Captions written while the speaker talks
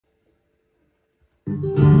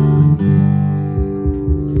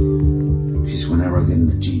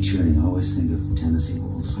tuning, I always think of the Tennessee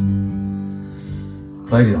Waltz.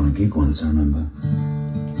 Played it on a gig once, I remember.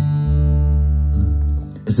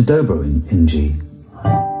 Is the dobro in G?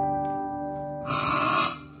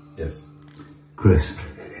 Yes. Chris.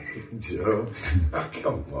 Joe,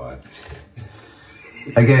 come on.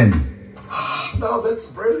 Again. No,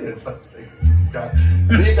 that's brilliant.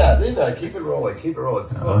 Leave that. Keep it rolling.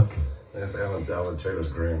 Okay. That's Allan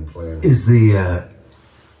Taylor's grand plan. Is the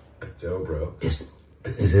dobro. Is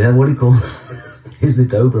that what he called? Is the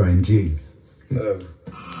dobro in G?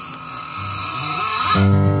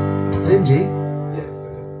 It's in G. Yes,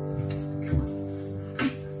 it is. Come on.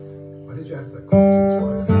 Why did you ask that question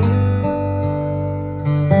twice?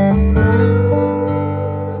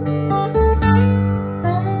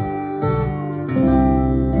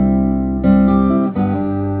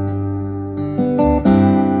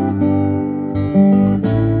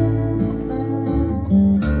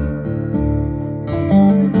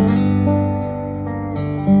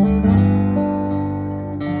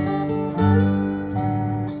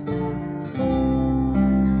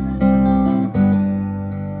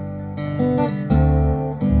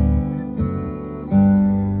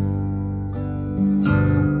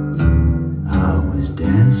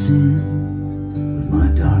 With my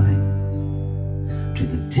darling to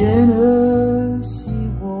the Tennessee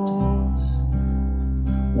Waltz,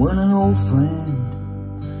 when an old friend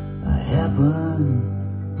I happened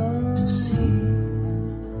to see,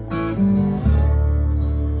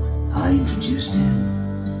 I introduced him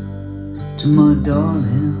to my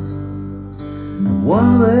darling, and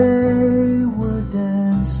while they were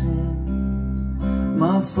dancing,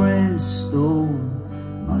 my friend stole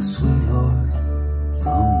my sweetheart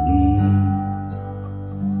from me.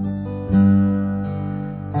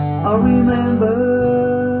 I remember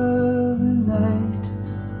the night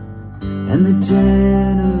and the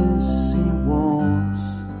Tennessee Waltz,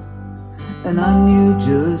 and I knew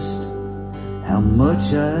just how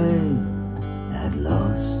much I had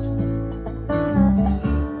lost.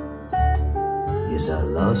 Yes, I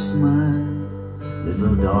lost my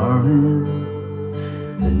little darling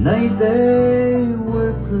the night they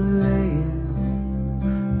were playing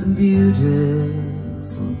the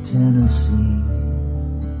beautiful Tennessee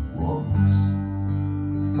Waltz.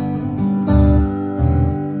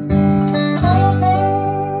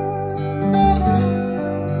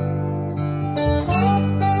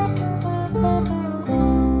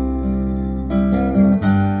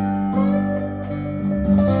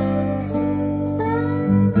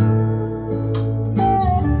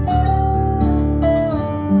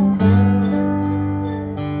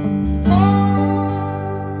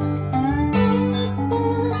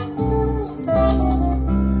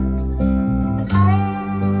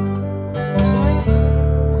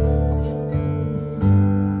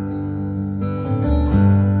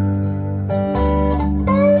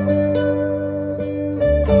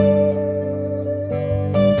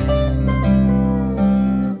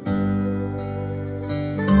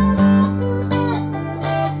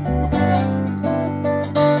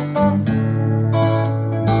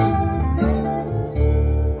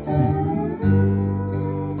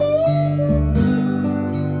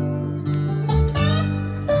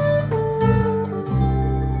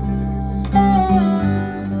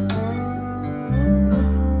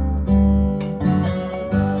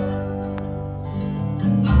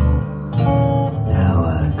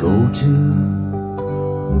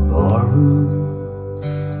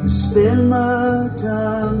 Spend my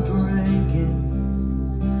time drinking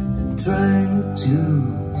and try to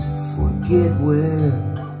forget where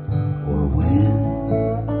or when.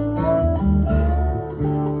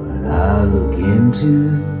 But I look into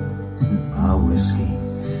my whiskey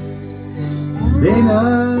and then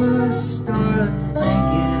I start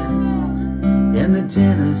thinking, and the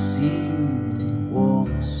Tennessee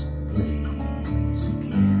Waltz plays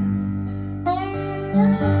again.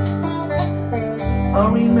 I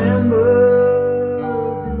remember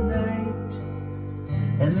the night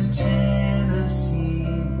and the Tennessee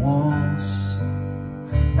Waltz,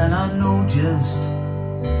 and I know just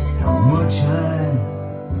how much I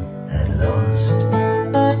had lost.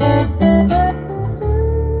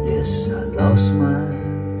 Yes, I lost my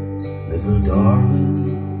little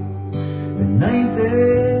darling the night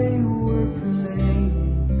they were playing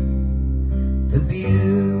the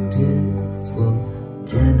beautiful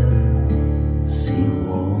Tennessee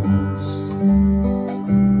Waltz.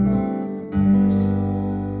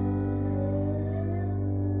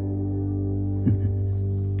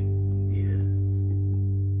 Yeah.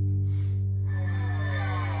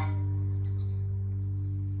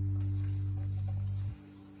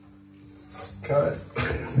 Cut.